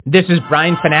This is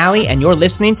Brian Finale, and you're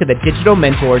listening to the Digital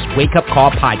Mentors Wake Up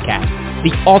Call podcast,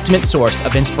 the ultimate source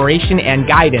of inspiration and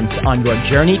guidance on your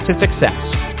journey to success.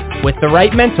 With the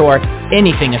right mentor,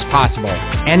 anything is possible.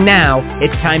 And now,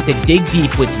 it's time to dig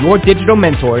deep with your digital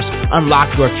mentors,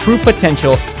 unlock your true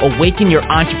potential, awaken your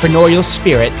entrepreneurial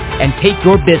spirit, and take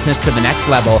your business to the next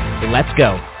level. Let's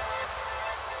go.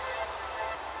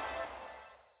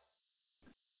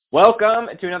 Welcome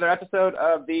to another episode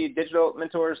of the Digital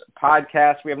Mentors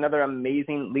podcast. We have another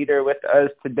amazing leader with us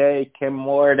today. Kim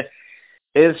Ward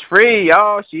is free,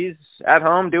 y'all. She's at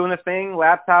home doing the thing,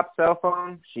 laptop, cell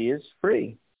phone. She is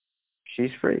free.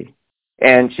 She's free.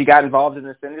 And she got involved in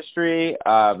this industry,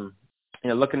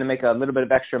 looking to make a little bit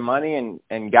of extra money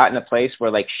and got in a place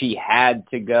where, she had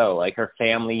to go. Her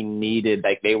family needed,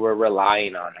 they were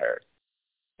relying on her.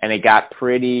 And it got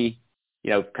pretty...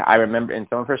 I remember in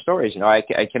some of her stories, I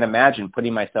can imagine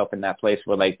putting myself in that place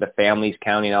where the family's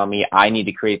counting on me. I need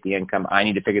to create the income. I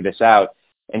need to figure this out.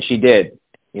 And she did,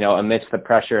 amidst the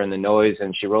pressure and the noise.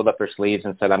 And she rolled up her sleeves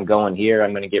and said, I'm going here.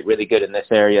 I'm going to get really good in this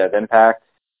area of impact.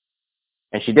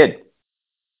 And she did,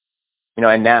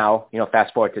 and now,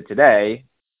 fast forward to today,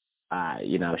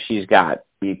 she's got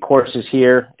the courses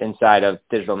here inside of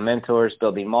Digital Mentors,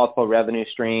 building multiple revenue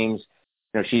streams.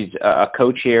 She's a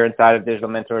coach here inside of Digital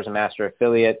Mentors, a master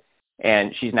affiliate,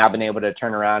 and she's now been able to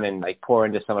turn around and pour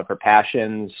into some of her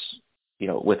passions,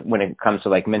 when it comes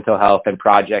to mental health and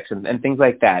projects and things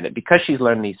like that, because she's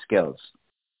learned these skills,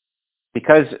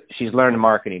 because she's learned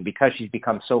marketing, because she's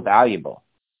become so valuable,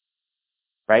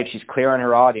 right? She's clear on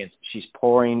her audience. She's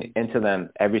pouring into them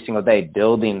every single day,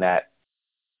 building that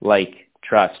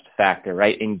trust factor,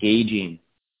 right? Engaging,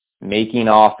 making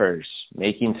offers,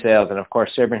 making sales, and of course,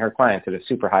 serving her clients at a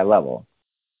super high level.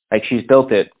 She's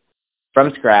built it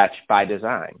from scratch by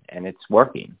design, and it's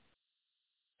working.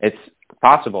 It's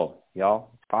possible, y'all.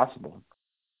 It's possible.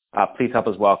 Please help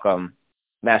us welcome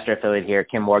Master Affiliate here,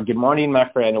 Kim Ward. Good morning, my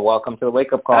friend, and welcome to the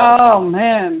Wake Up Call. Oh,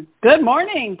 man. Good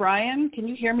morning, Brian. Can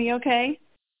you hear me okay?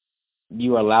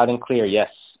 You are loud and clear,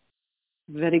 yes.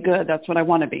 Very good. That's what I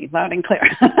want to be, loud and clear.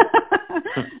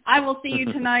 I will see you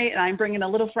tonight, and I'm bringing a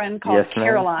little friend called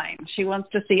Caroline. She wants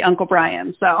to see Uncle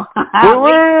Brian. So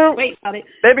wait, buddy.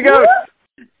 Baby goat.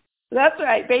 That's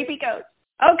right, baby goat.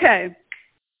 Okay.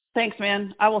 Thanks,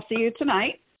 man. I will see you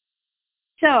tonight.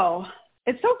 So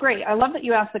it's so great. I love that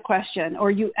you asked the question,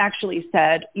 or you actually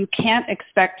said you can't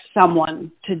expect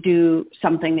someone to do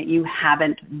something that you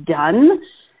haven't done.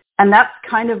 And that's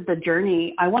kind of the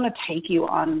journey I want to take you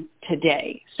on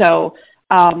today. So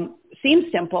seems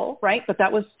simple, right? But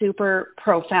that was super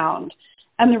profound.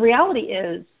 And the reality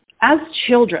is, as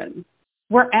children,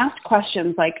 we're asked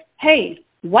questions like, hey,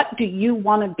 what do you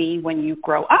want to be when you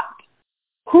grow up?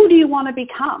 Who do you want to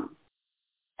become?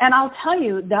 And I'll tell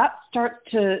you, that starts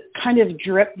to kind of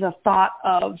drip the thought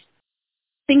of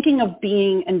thinking of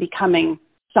being and becoming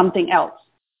something else,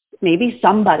 maybe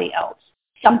somebody else,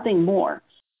 something more.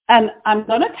 And I'm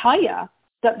going to tell you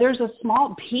that there's a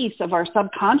small piece of our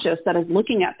subconscious that is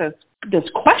looking at this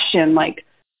question,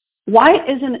 why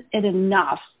isn't it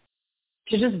enough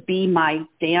to just be my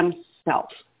damn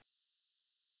self?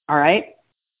 All right?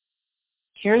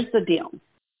 Here's the deal.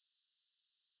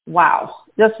 Wow,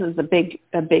 this is a big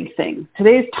thing.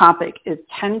 Today's topic is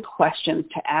 10 questions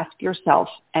to ask yourself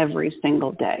every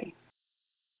single day.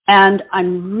 And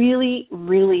I'm really,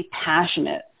 really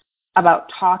passionate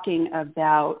about talking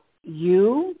about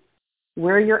you,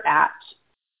 where you're at,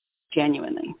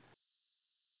 genuinely.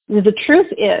 The truth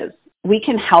is, we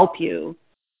can help you,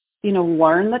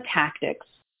 learn the tactics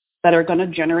that are going to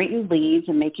generate you leads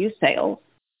and make you sales.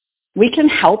 We can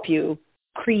help you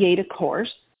create a course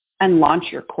and launch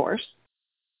your course.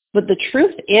 But the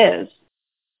truth is,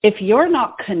 if you're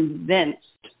not convinced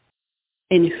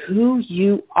in who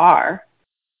you are,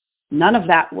 none of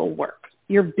that will work.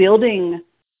 You're building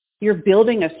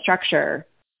a structure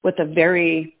with a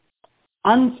very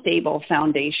unstable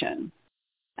foundation.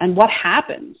 And what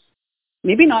happens?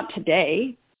 Maybe not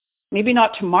today, maybe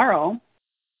not tomorrow,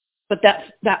 but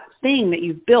that thing that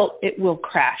you've built, it will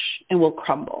crash and will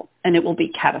crumble and it will be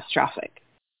catastrophic.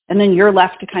 And then you're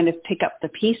left to kind of pick up the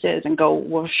pieces and go,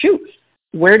 well, shoot,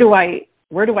 where do I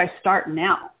start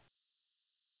now?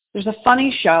 There's a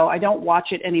funny show. I don't watch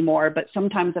it anymore, but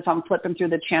sometimes if I'm flipping through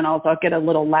the channels, I'll get a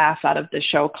little laugh out of the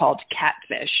show called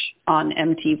Catfish on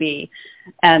MTV.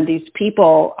 And these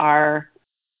people are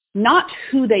not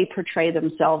who they portray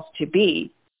themselves to be.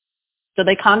 So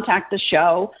they contact the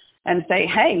show and say,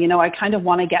 hey, I kind of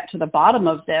want to get to the bottom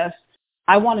of this.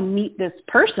 I want to meet this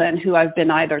person who I've been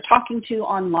either talking to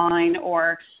online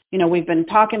or, we've been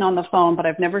talking on the phone, but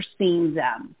I've never seen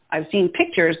them. I've seen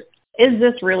pictures is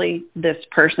this really this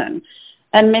person?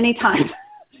 And many times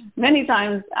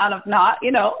out of not,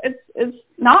 it's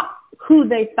not who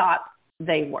they thought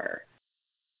they were.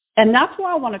 And that's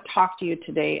why I want to talk to you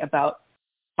today about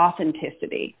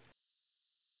authenticity.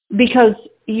 Because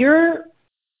you're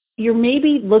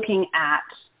maybe looking at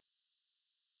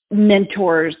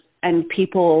mentors and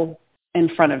people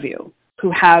in front of you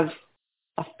who have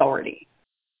authority.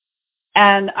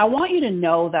 And I want you to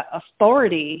know that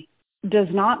authority does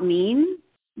not mean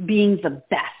being the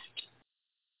best.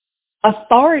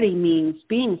 Authority means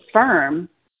being firm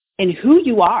in who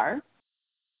you are,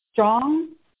 strong,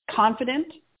 confident,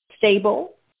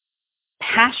 stable,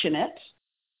 passionate,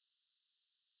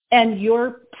 and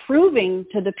you're proving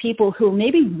to the people who are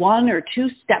maybe 1 or 2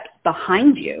 steps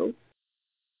behind you,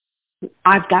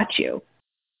 I've got you.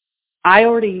 I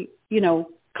already,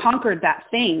 conquered that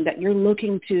thing that you're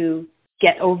looking to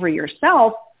get over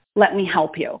yourself. Let me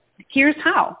help you. Here's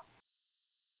how.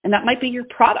 And that might be your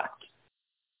product.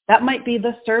 That might be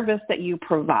the service that you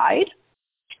provide.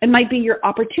 It might be your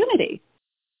opportunity.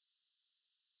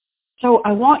 So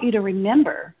I want you to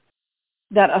remember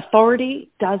that authority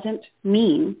doesn't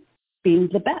mean being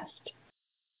the best.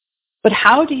 But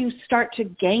how do you start to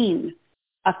gain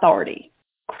authority,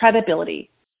 credibility,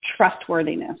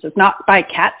 trustworthiness? It's not by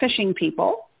catfishing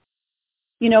people.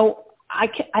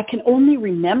 I can only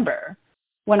remember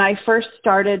when I first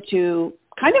started to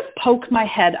kind of poke my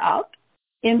head up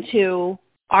into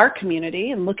our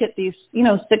community and look at these,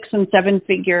 6 and 7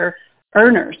 figure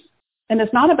earners. And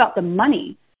it's not about the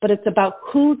money, but it's about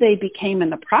who they became in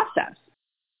the process.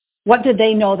 What did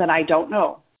they know that I don't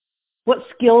know? What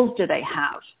skills do they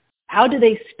have? How do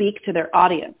they speak to their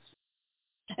audience?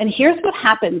 And here's what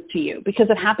happens to you, because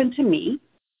it happened to me.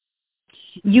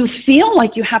 You feel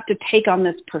like you have to take on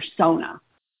this persona.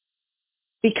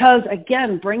 Because,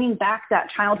 again, bringing back that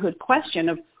childhood question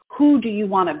of who do you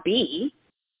want to be,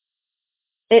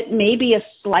 it may be a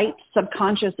slight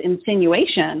subconscious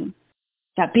insinuation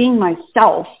that being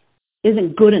myself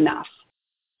isn't good enough.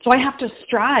 So I have to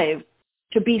strive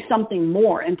to be something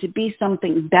more and to be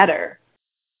something better.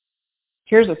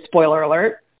 Here's a spoiler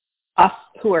alert. Us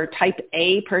who are type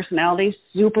A personalities,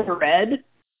 super red,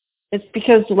 it's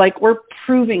because we're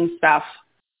proving stuff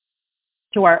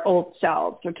to our old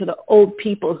selves or to the old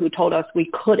people who told us we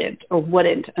couldn't or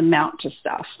wouldn't amount to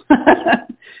stuff.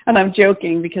 And I'm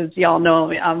joking because y'all know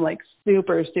me. I'm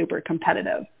super, super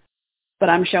competitive. But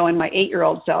I'm showing my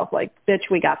 8-year-old self bitch,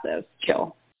 we got this.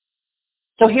 Chill.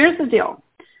 So here's the deal.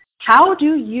 How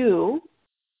do you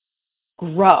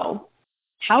grow?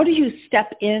 How do you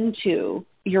step into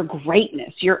your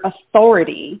greatness, your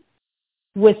authority,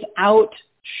 without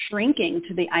shrinking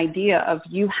to the idea of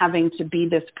you having to be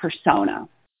this persona?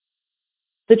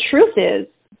 The truth is,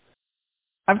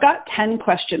 I've got 10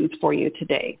 questions for you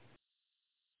today.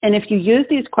 And if you use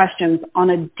these questions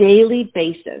on a daily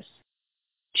basis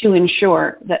to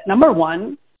ensure that, number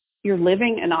 1, you're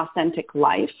living an authentic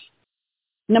life.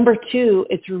 Number 2,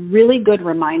 it's a really good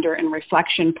reminder and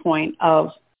reflection point of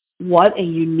what a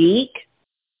unique,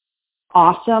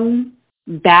 awesome,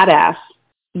 badass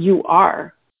you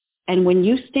are. And when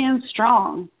you stand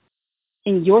strong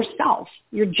in yourself,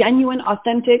 your genuine,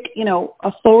 authentic,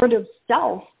 authoritative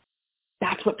self,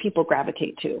 that's what people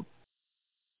gravitate to.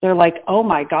 They're like, oh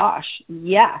my gosh,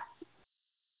 yes.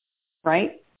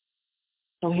 Right?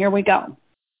 So here we go.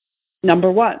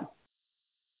 Number 1.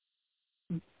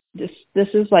 This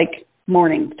is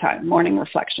morning time, morning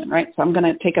reflection, right? So I'm going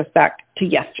to take us back to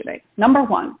yesterday. Number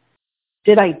 1,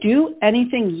 did I do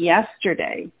anything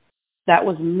yesterday that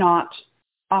was not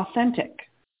authentic?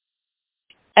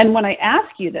 And when I ask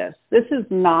you this is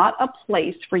not a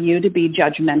place for you to be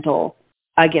judgmental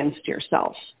against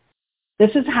yourself.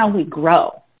 This is how we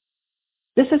grow.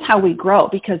 This is how we grow,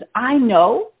 because I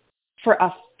know for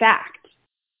a fact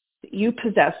that you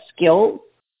possess skills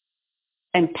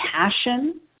and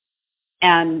passion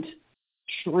and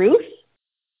truth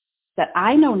that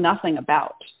I know nothing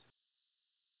about.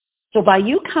 So by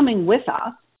you coming with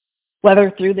us, whether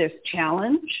through this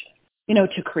challenge,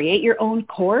 to create your own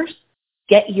course,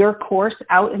 get your course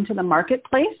out into the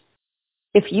marketplace,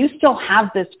 if you still have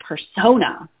this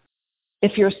persona,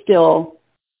 if you're still,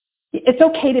 it's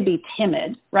okay to be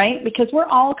timid, right? Because we're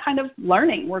all kind of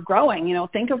learning, we're growing.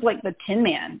 Think of the Tin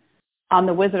Man on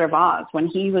The Wizard of Oz when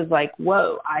he was like,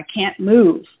 whoa, I can't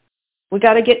move. We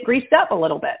got to get greased up a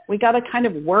little bit. We got to kind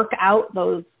of work out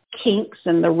those kinks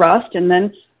and the rust, and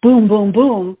then boom, boom,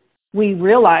 boom, we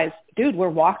realize, dude, we're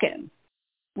walking.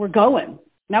 We're going.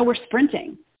 Now we're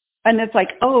sprinting. And it's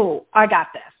like, oh, I got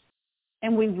this.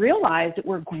 And we realize that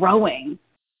we're growing.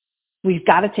 We've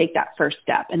got to take that first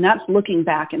step. And that's looking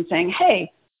back and saying,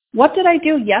 hey, What did I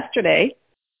do yesterday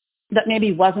that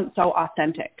maybe wasn't so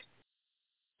authentic?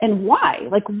 And why?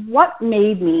 Like, what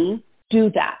made me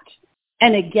do that?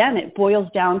 And again, it boils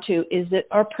down to, is it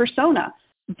a persona?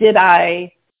 Did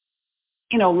I,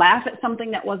 laugh at something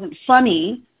that wasn't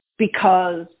funny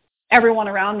because everyone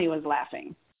around me was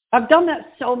laughing? I've done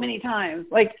that so many times.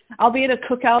 Like, I'll be at a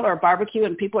cookout or a barbecue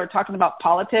and people are talking about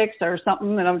politics or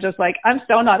something, and I'm just like, I'm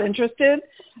so not interested,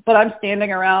 but I'm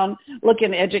standing around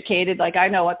looking educated, like I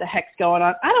know what the heck's going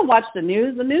on. I don't watch the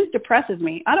news. The news depresses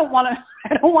me. I don't want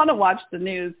to watch the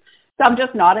news. So I'm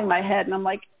just nodding my head, and I'm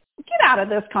like, get out of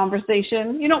this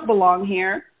conversation. You don't belong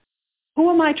here. Who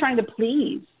am I trying to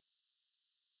please?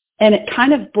 And it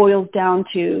kind of boils down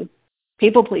to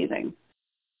people pleasing.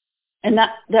 And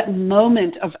that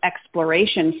moment of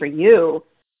exploration for you,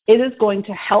 it is going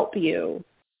to help you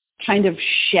kind of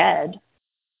shed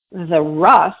the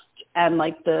rust and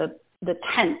like the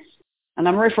tense. And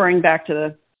I'm referring back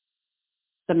to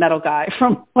the metal guy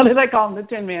from, what did I call him, the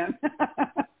Tin Man?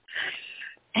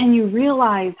 And you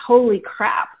realize, holy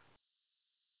crap,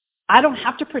 I don't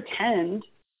have to pretend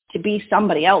to be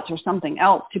somebody else or something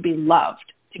else to be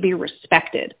loved, to be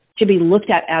respected, to be looked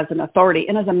at as an authority.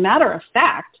 And as a matter of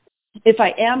fact, if I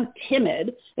am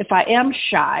timid, if I am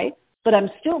shy, but I'm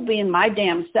still being my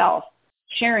damn self,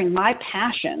 sharing my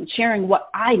passion, sharing what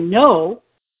I know,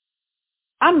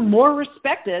 I'm more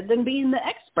respected than being the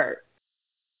expert.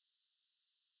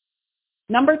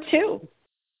 Number 2,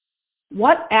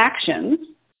 what actions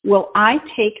will I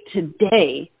take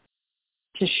today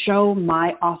to show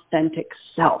my authentic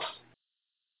self?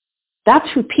 That's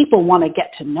who people want to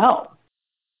get to know.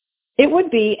 It would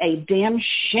be a damn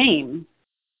shame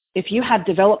if you had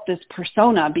developed this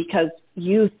persona because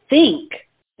you think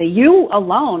that you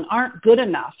alone aren't good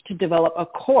enough to develop a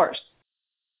course,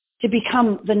 to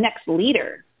become the next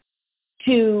leader,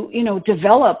 to,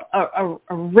 develop a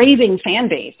raving fan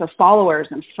base of followers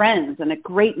and friends and a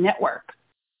great network.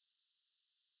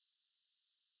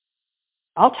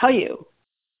 I'll tell you,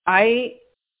 I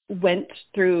went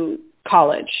through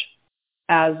college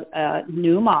as a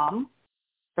new mom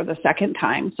for the second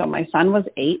time. So my son was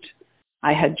 8.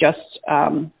 I had just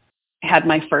had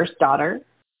my first daughter.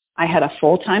 I had a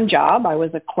full-time job. I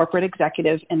was a corporate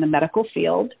executive in the medical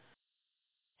field.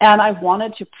 And I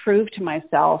wanted to prove to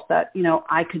myself that,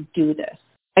 I could do this.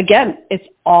 Again, it's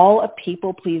all a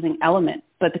people-pleasing element.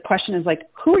 But the question is like,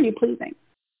 who are you pleasing?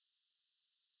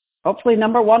 Hopefully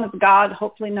number 1 is God.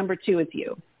 Hopefully number 2 is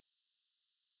you.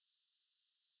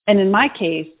 And in my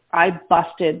case, I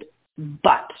busted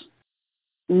butt.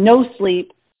 No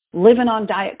sleep, living on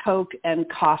Diet Coke and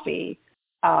coffee,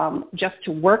 just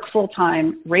to work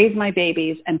full-time, raise my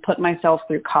babies, and put myself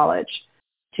through college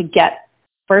to get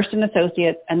first an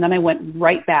associate's, and then I went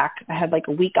right back. I had like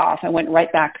a week off. I went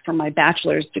right back for my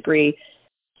bachelor's degree,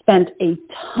 spent a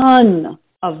ton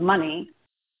of money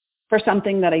for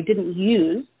something that I didn't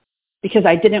use because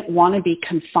I didn't want to be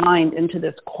confined into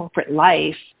this corporate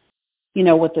life,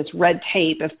 with this red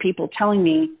tape of people telling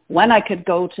me when I could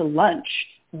go to lunch,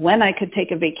 when I could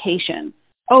take a vacation.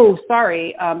 Oh,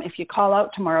 sorry, if you call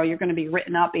out tomorrow, you're going to be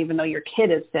written up even though your kid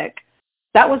is sick.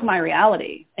 That was my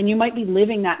reality. And you might be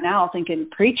living that now thinking,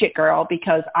 preach it, girl,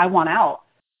 because I want out.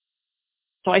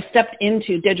 So I stepped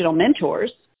into Digital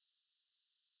Mentors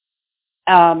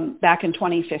back in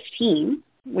 2015.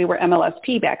 We were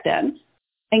MLSP back then.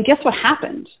 And guess what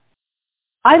happened?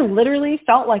 I literally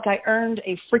felt like I earned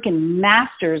a freaking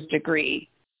master's degree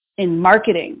in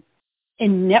marketing,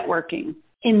 in networking,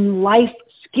 in life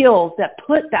skills that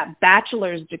put that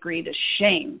bachelor's degree to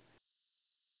shame.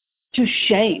 To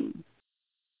shame.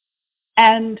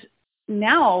 And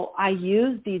now I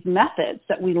use these methods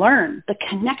that we learn, the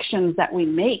connections that we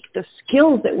make, the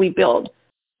skills that we build,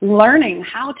 learning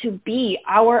how to be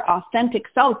our authentic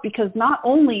self, because not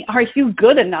only are you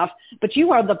good enough, but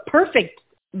you are the perfect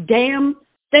damn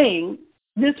thing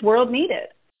this world needed.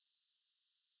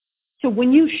 So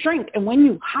when you shrink and when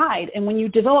you hide and when you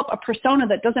develop a persona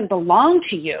that doesn't belong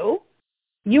to you,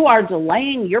 you are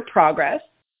delaying your progress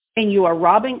and you are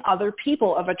robbing other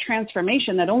people of a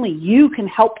transformation that only you can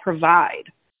help provide.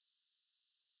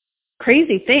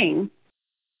 Crazy thing,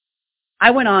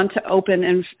 I went on to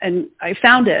open and I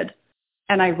founded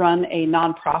and I run a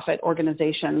nonprofit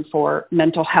organization for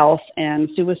mental health and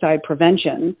suicide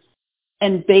prevention.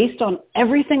 And based on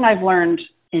everything I've learned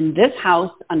in this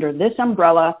house, under this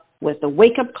umbrella, with the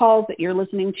wake-up calls that you're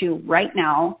listening to right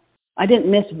now, I didn't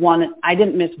miss one,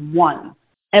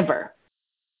 ever.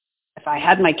 If I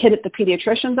had my kid at the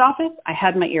pediatrician's office, I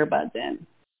had my earbuds in.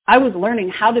 I was learning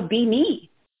how to be me.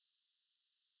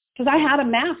 Because I had a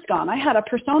mask on. I had a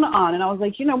persona on. And I was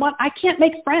like, you know what? I can't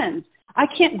make friends. I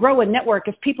can't grow a network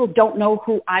if people don't know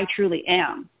who I truly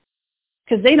am,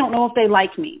 because they don't know if they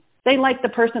like me. They like the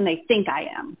person they think I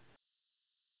am.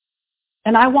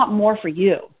 And I want more for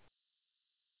you.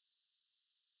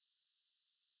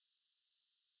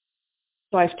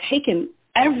 So I've taken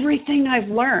everything I've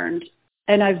learned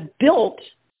and I've built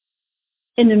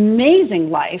an amazing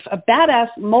life, a badass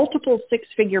multiple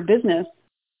six-figure business,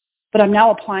 but I'm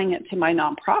now applying it to my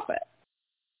nonprofit.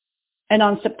 And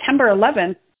on September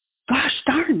 11th, gosh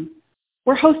darn,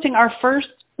 we're hosting our first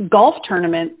golf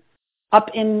tournament up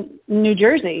in New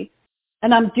Jersey.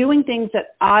 And I'm doing things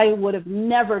that I would have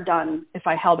never done if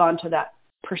I held on to that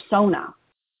persona,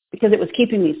 because it was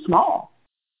keeping me small.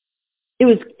 It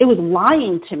was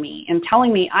lying to me and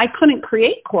telling me I couldn't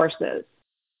create courses.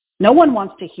 No one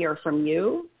wants to hear from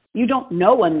you. You don't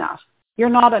know enough. You're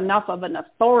not enough of an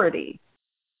authority.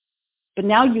 But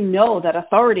now you know that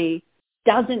authority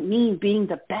doesn't mean being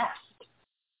the best.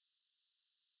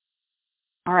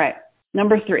 All right,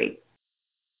 number 3.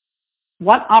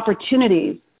 What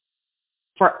opportunities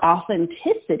for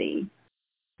authenticity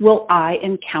will I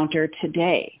encounter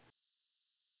today?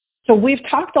 So we've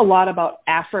talked a lot about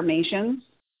affirmations,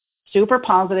 super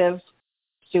positive,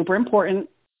 super important,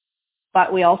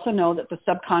 but we also know that the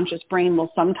subconscious brain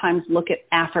will sometimes look at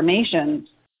affirmations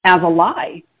as a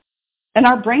lie. And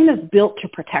our brain is built to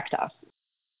protect us.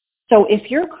 So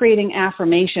if you're creating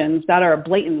affirmations that are a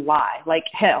blatant lie, like,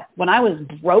 hell, when I was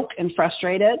broke and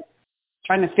frustrated,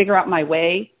 trying to figure out my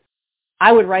way,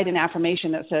 I would write an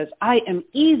affirmation that says, I am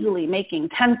easily making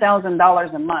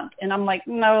 $10,000 a month. And I'm like,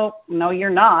 no, you're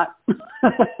not.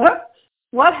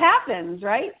 What happens,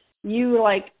 right? You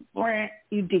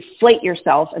deflate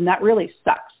yourself, and that really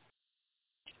sucks.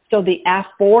 So the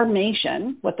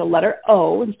affirmation with the letter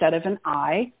O instead of an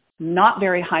I, not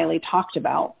very highly talked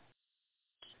about.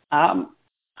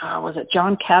 Was it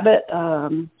John Cabot?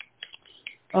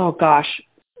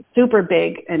 Super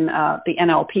big in the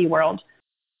NLP world.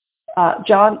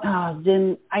 John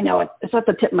Zinn, I know it's at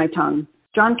the tip of my tongue.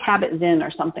 John Cabot Zinn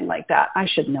or something like that. I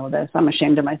should know this. I'm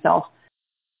ashamed of myself.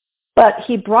 But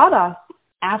he brought us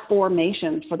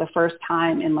affirmations for the first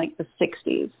time in like the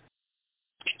 60s.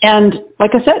 And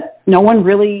like I said, no one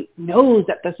really knows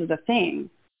that this is a thing.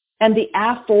 And the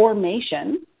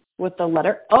affirmation with the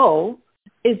letter O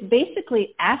is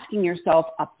basically asking yourself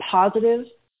a positive,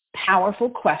 powerful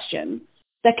question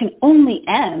that can only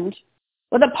end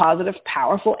with a positive,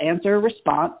 powerful answer,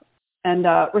 response, and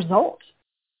result.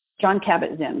 John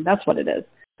Cabot-Zinn, that's what it is.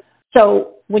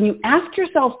 So when you ask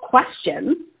yourself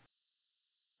questions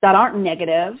that aren't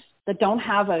negative, that don't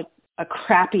have a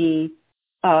crappy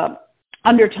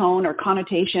undertone or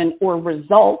connotation or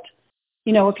result,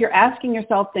 if you're asking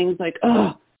yourself things like,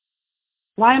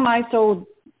 why am I so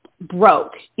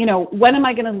broke? When am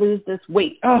I going to lose this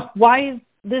weight? Why is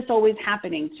this always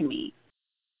happening to me?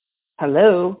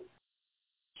 Hello?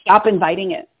 Stop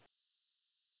inviting it.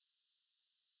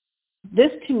 This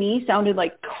to me sounded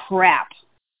like crap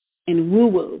and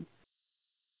woo-woo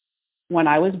when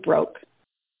I was broke,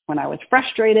 when I was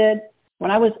frustrated, when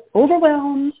I was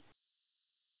overwhelmed.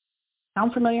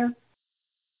 Sound familiar?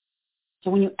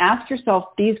 So when you ask yourself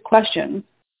these questions,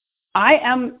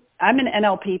 I'm an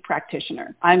NLP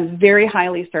practitioner. I'm very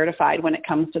highly certified when it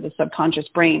comes to the subconscious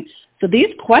brain. So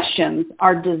these questions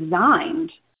are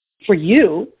designed for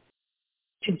you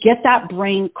to get that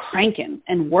brain cranking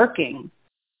and working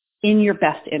in your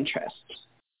best interest.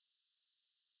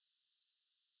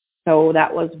 So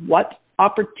that was, what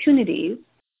opportunities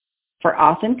for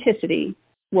authenticity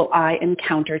will I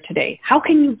encounter today? How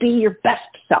can you be your best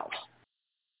self?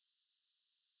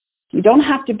 You don't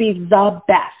have to be the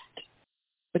best,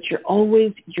 but you're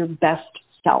always your best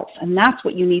self. And that's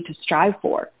what you need to strive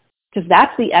for, because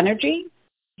that's the energy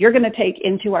you're going to take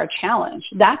into our challenge.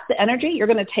 That's the energy you're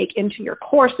going to take into your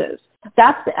courses.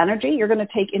 That's the energy you're going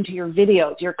to take into your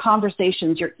videos, your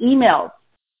conversations, your emails.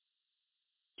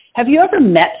 Have you ever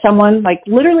met someone, like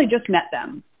literally just met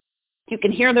them? You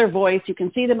can hear their voice, you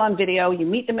can see them on video, you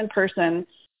meet them in person,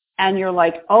 and you're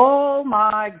like, oh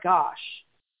my gosh,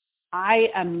 I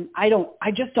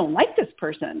just don't like this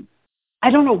person. I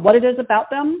don't know what it is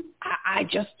about them. I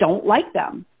just don't like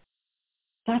them.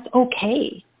 That's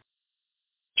okay.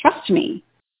 Trust me.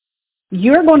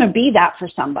 You're going to be that for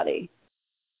somebody.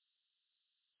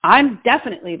 I'm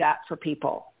definitely that for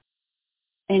people.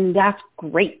 And that's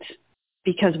great,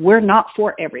 because we're not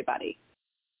for everybody.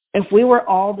 If we were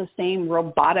all the same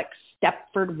robotic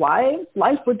Stepford wives,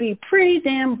 life would be pretty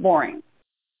damn boring.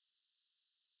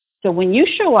 So when you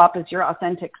show up as your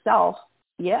authentic self,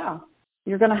 yeah,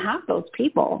 you're going to have those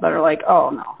people that are like,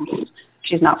 oh, no,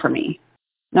 she's not for me.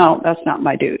 No, that's not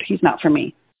my dude. He's not for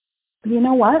me. But you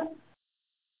know what?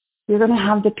 You're going to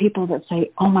have the people that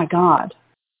say, oh my God,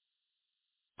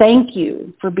 thank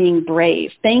you for being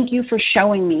brave. Thank you for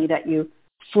showing me that you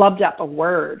flubbed up a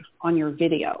word on your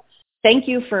video. Thank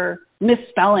you for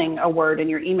misspelling a word in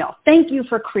your email. Thank you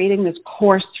for creating this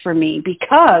course for me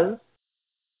because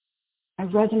I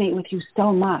resonate with you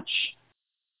so much.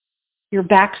 Your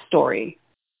backstory,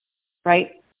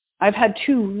 right? I've had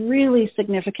 2 really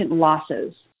significant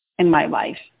losses in my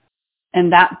life,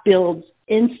 and that builds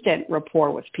instant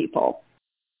rapport with people.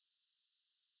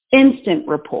 Instant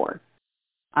rapport.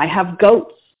 I have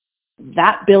goats.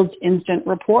 That builds instant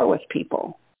rapport with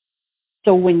people.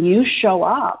 So when you show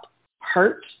up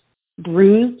hurt,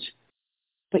 bruised,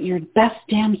 but your best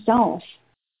damn self,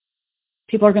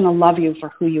 people are going to love you for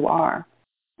who you are.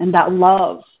 And that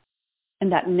love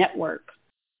and that network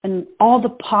and all the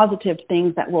positive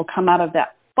things that will come out of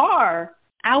that far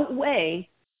outweigh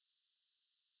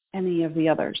any of the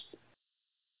others.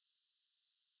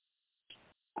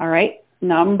 All right,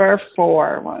 number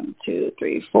 4. 1, 2,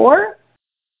 3, 4.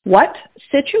 What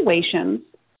situations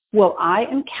will I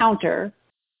encounter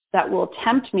that will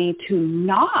tempt me to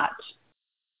not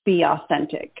be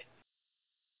authentic?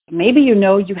 Maybe you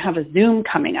have a Zoom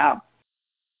coming up.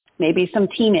 Maybe some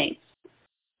teammates.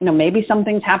 Maybe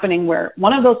something's happening where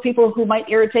one of those people who might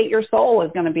irritate your soul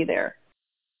is going to be there.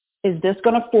 Is this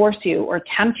going to force you or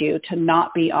tempt you to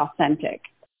not be authentic?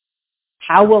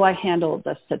 How will I handle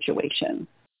this situation?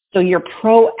 So you're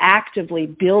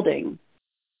proactively building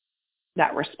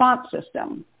that response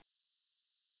system.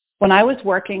 When I was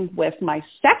working with my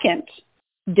second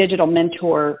digital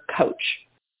mentor coach,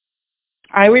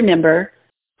 I remember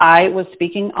I was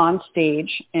speaking on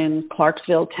stage in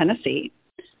Clarksville, Tennessee.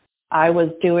 I was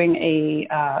doing a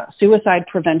suicide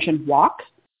prevention walk,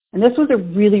 and this was a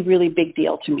really, really big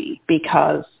deal to me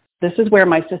because this is where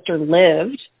my sister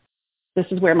lived. This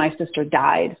is where my sister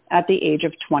died at the age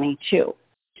of 22.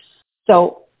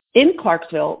 So in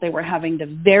Clarksville, they were having the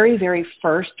very, very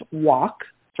first walk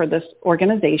for this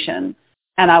organization,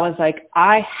 and I was like,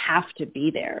 I have to be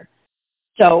there.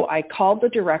 So I called the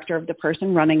director of the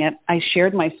person running it. I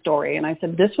shared my story, and I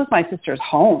said, this was my sister's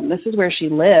home. This is where she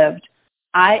lived.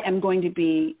 I am going to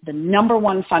be the number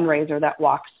 1 fundraiser that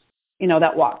walks.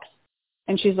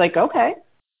 And she's like, okay.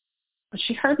 But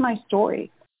she heard my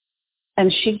story,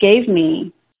 and she gave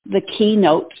me the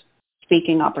keynote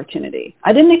speaking opportunity.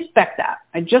 I didn't expect that.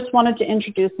 I just wanted to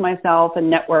introduce myself and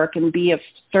network and be of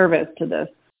service to this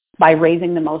by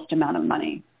raising the most amount of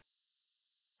money.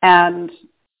 And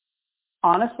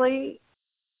honestly,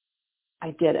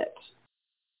 I did it.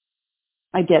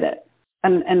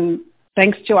 And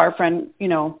thanks to our friend,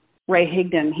 Ray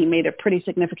Higdon, he made a pretty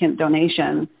significant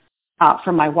donation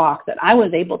for my walk that I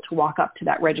was able to walk up to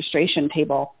that registration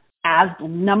table as the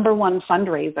number 1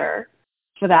 fundraiser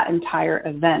for that entire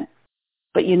event.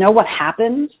 But you know what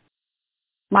happened?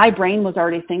 My brain was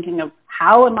already thinking of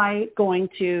how am I going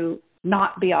to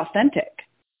not be authentic?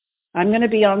 I'm going to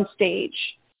be on stage.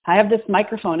 I have this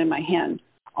microphone in my hand.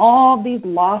 All these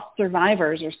lost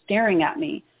survivors are staring at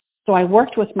me. So I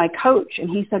worked with my coach, and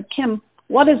he said, Kim,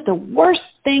 what is the worst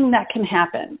thing that can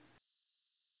happen?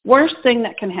 Worst thing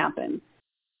that can happen.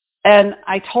 And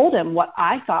I told him what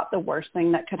I thought the worst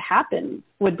thing that could happen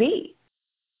would be.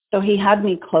 So he had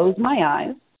me close my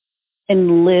eyes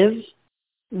and live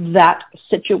that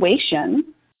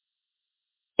situation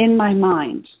in my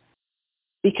mind.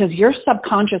 Because your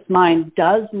subconscious mind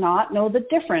does not know the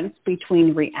difference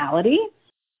between reality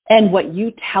and what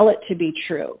you tell it to be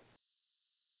true.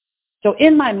 So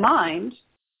in my mind,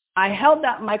 I held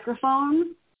that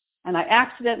microphone and I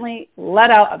accidentally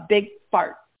let out a big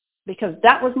fart because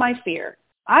that was my fear.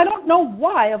 I don't know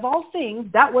why, of all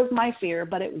things, that was my fear,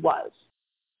 but it was.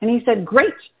 And he said,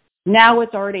 great, now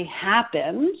it's already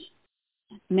happened.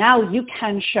 Now you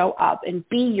can show up and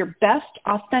be your best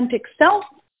authentic self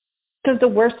because the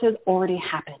worst has already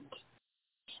happened.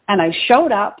 And I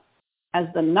showed up as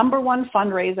the number 1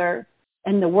 fundraiser,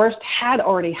 and the worst had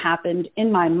already happened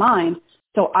in my mind.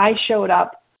 So I showed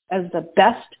up as the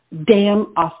best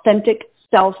damn authentic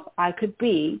self I could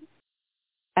be,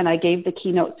 and I gave the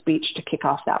keynote speech to kick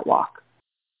off that walk.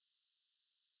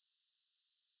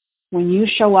 When you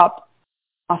show up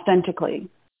authentically,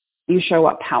 you show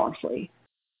up powerfully.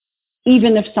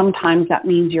 Even if sometimes that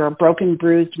means you're a broken,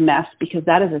 bruised mess, because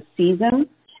that is a season.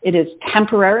 It is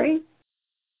temporary.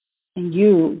 And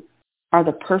you are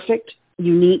the perfect,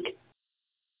 unique,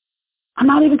 I'm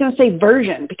not even going to say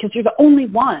version, because you're the only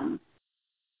one.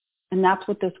 And that's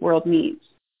what this world needs.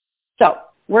 So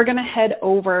we're going to head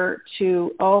over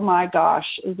to, oh my gosh,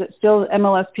 is it still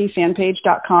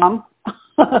MLSPfanpage.com?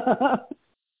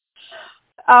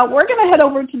 We're going to head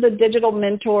over to the Digital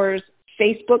Mentors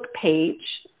Facebook page,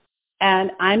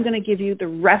 and I'm going to give you the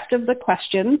rest of the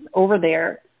questions over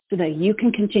there so that you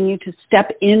can continue to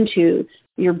step into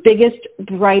your biggest,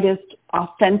 brightest,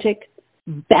 authentic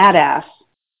badass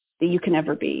that you can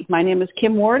ever be. My name is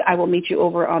Kim Ward. I will meet you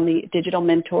over on the Digital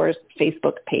Mentors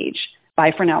Facebook page.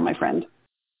 Bye for now, my friend.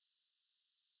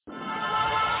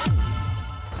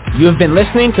 You have been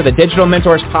listening to the Digital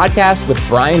Mentors podcast with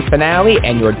Brian Finale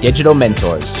and your digital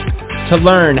mentors. To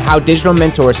learn how Digital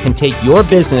Mentors can take your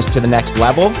business to the next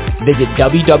level, visit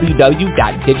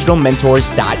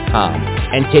www.digitalmentors.com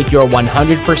and take your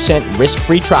 100%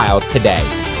 risk-free trial today.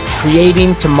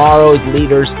 Creating tomorrow's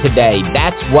leaders today.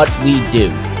 That's what we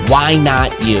do. Why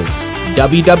not you?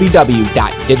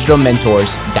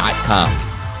 www.digitalmentors.com.